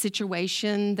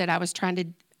situation that I was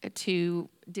trying to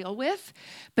deal with.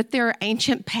 But there are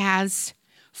ancient paths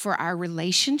for our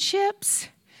relationships.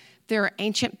 There are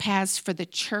ancient paths for the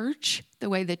church, the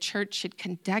way the church should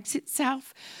conduct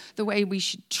itself, the way we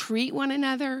should treat one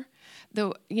another.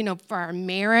 For our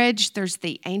marriage, there's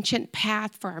the ancient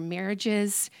path for our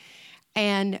marriages.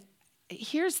 And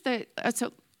here's let's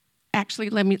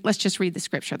just read the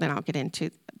scripture, then I'll get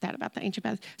into that about the ancient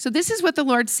path. So this is what the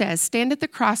Lord says: stand at the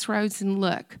crossroads and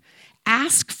look.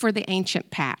 Ask for the ancient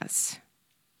paths.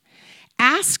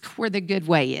 Ask where the good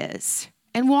way is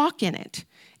and walk in it,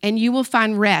 and you will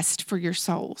find rest for your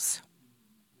souls.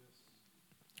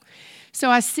 So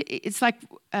I see, it's like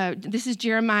this is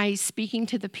Jeremiah speaking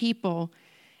to the people,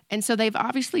 and so they've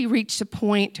obviously reached a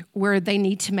point where they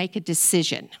need to make a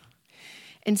decision.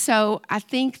 And so I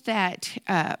think that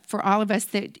for all of us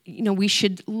that, we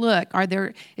should look,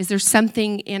 is there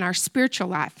something in our spiritual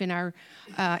life, in our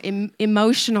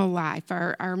emotional life,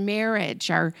 our marriage,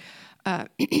 our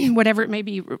whatever it may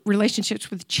be,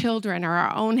 relationships with children, or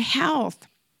our own health,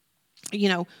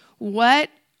 I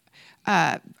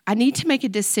need to make a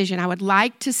decision. I would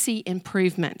like to see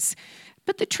improvements.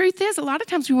 But the truth is, a lot of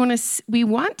times we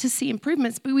want to see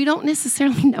improvements, but we don't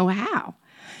necessarily know how.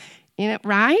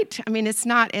 Right? It's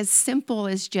not as simple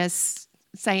as just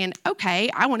saying, okay,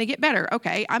 I want to get better.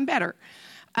 Okay, I'm better.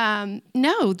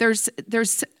 No, there's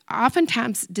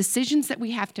oftentimes decisions that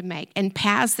we have to make and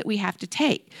paths that we have to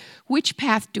take. Which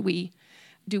path do we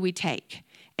take?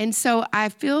 And so I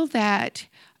feel that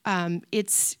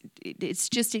it's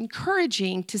just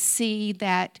encouraging to see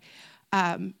that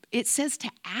it says to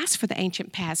ask for the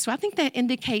ancient paths. So I think that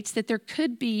indicates that there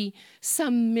could be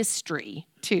some mystery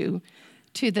to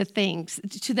to the things,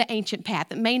 to the ancient path.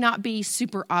 It may not be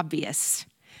super obvious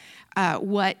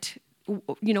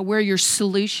where your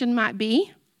solution might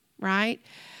be, right?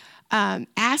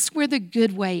 Ask where the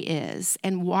good way is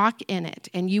and walk in it,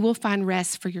 and you will find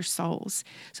rest for your souls.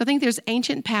 So I think there's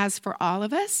ancient paths for all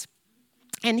of us.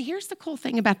 And here's the cool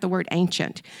thing about the word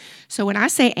ancient. So when I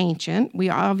say ancient, we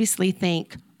obviously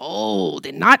think old,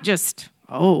 and not just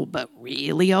old, but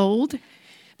really old.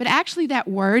 But actually that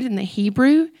word in the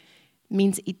Hebrew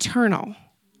means eternal.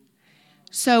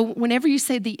 So whenever you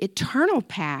say the eternal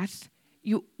path,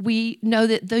 we know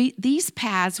that these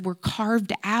paths were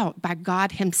carved out by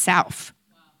God himself,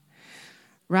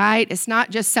 right? It's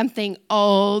not just something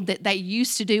old that they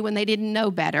used to do when they didn't know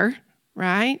better,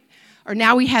 right? Or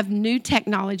now we have new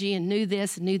technology and new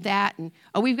this and new that, and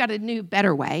we've got a new,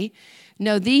 better way.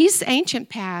 No, these ancient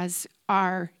paths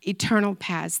are eternal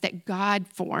paths that God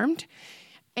formed.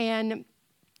 And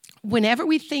whenever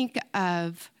we think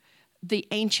of the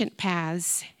ancient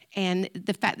paths and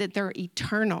the fact that they're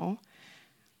eternal,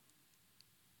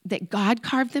 that God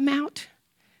carved them out,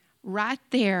 right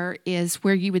there is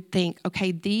where you would think,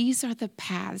 okay, these are the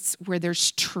paths where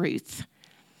there's truth.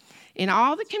 In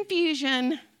all the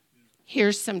confusion,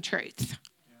 here's some truth,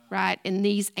 right, in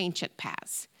these ancient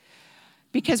paths.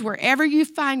 Because wherever you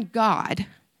find God,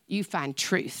 you find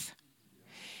truth.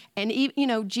 And,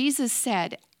 Jesus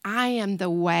said, I am the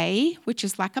way, which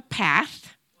is like a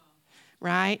path,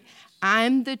 right?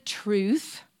 I'm the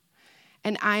truth,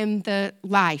 and I am the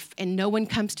life, and no one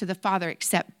comes to the Father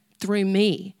except through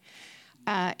me.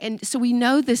 And so we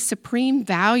know the supreme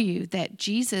value that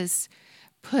Jesus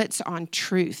puts on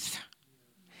truth.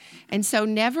 And so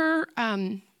never,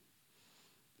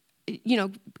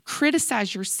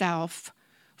 criticize yourself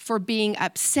for being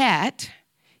upset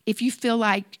if you feel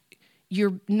like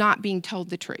you're not being told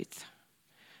the truth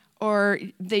or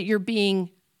that you're being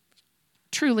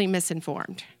truly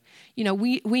misinformed.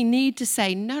 We need to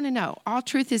say, no, all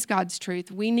truth is God's truth.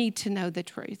 We need to know the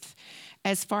truth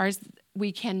as far as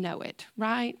we can know it,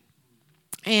 right?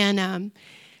 And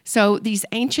so these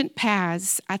ancient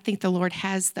paths, I think the Lord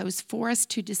has those for us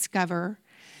to discover.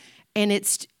 And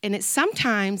it's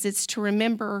sometimes it's to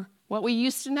remember what we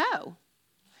used to know.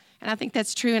 And I think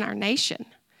that's true in our nation.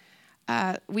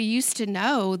 We used to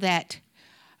know that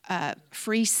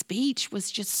free speech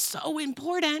was just so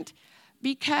important,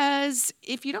 because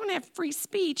if you don't have free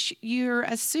speech, you're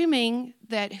assuming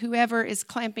that whoever is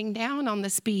clamping down on the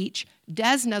speech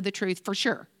does know the truth for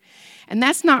sure. And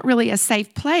that's not really a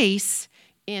safe place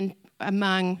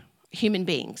among human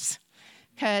beings.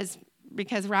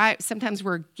 Because right, sometimes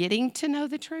we're getting to know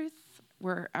the truth.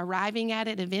 We're arriving at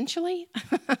it eventually.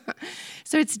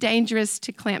 So it's dangerous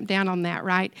to clamp down on that,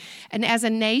 right? And as a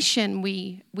nation,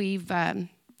 we've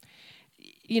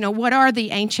what are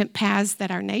the ancient paths that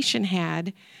our nation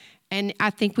had? And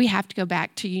I think we have to go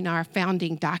back to, our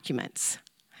founding documents.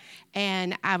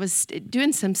 And I was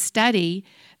doing some study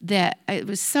that it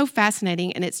was so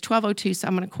fascinating, and it's 12:02, so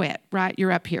I'm going to quit, right?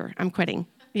 You're up here. I'm quitting.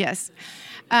 Yes.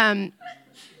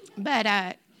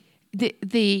 But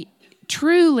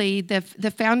truly,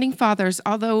 the founding fathers,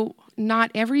 although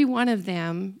not every one of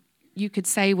them you could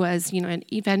say was, an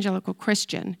evangelical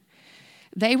Christian,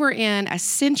 they were in a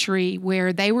century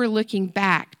where they were looking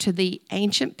back to the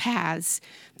ancient paths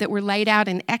that were laid out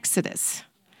in Exodus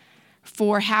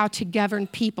for how to govern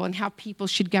people and how people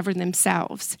should govern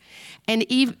themselves. And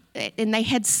they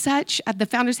had the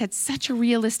founders had such a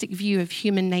realistic view of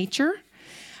human nature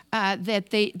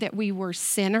that we were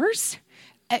sinners.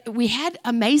 We had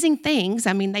amazing things.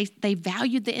 I mean, they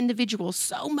valued the individual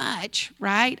so much,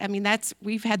 right? I mean,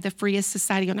 we've had the freest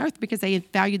society on earth because they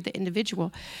valued the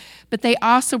individual. But they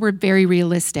also were very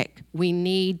realistic. We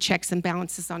need checks and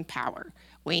balances on power.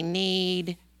 We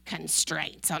need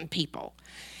constraints on people.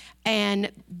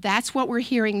 And that's what we're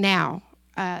hearing now,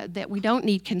 that we don't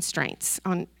need constraints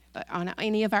on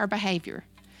any of our behavior.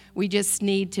 We just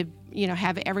need to,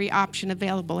 have every option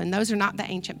available. And those are not the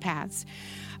ancient paths.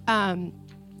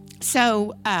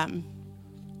 So I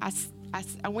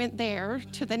went there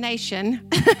to the nation,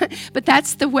 but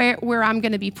that's where I'm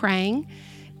going to be praying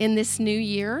in this new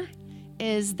year,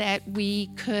 is that we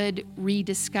could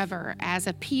rediscover as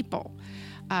a people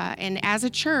and as a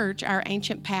church our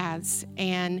ancient paths.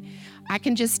 And I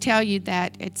can just tell you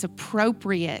that it's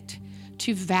appropriate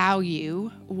to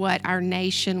value what our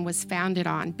nation was founded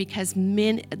on, because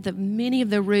many of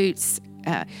the roots,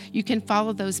 you can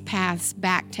follow those paths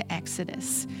back to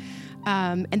Exodus.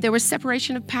 And there was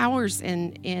separation of powers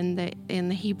in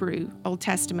the Hebrew Old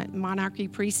Testament, monarchy,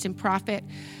 priest, and prophet.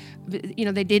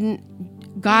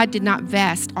 God did not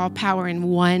vest all power in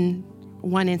one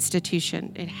one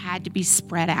institution. It had to be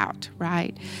spread out,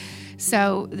 right?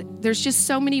 So there's just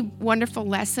so many wonderful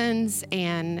lessons,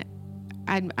 and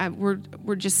I'm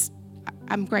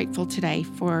grateful today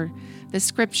for the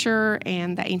scripture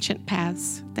and the ancient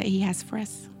paths that he has for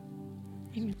us.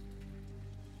 Amen.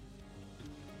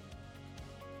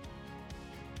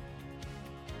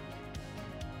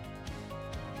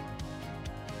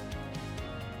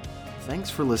 Thanks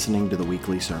for listening to the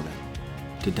weekly sermon.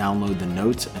 To download the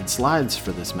notes and slides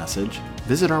for this message,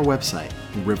 visit our website,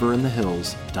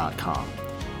 riverinthehills.com.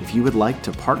 If you would like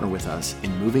to partner with us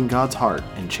in moving God's heart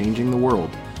and changing the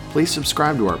world, please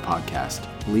subscribe to our podcast,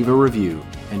 leave a review,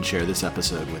 and share this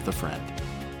episode with a friend.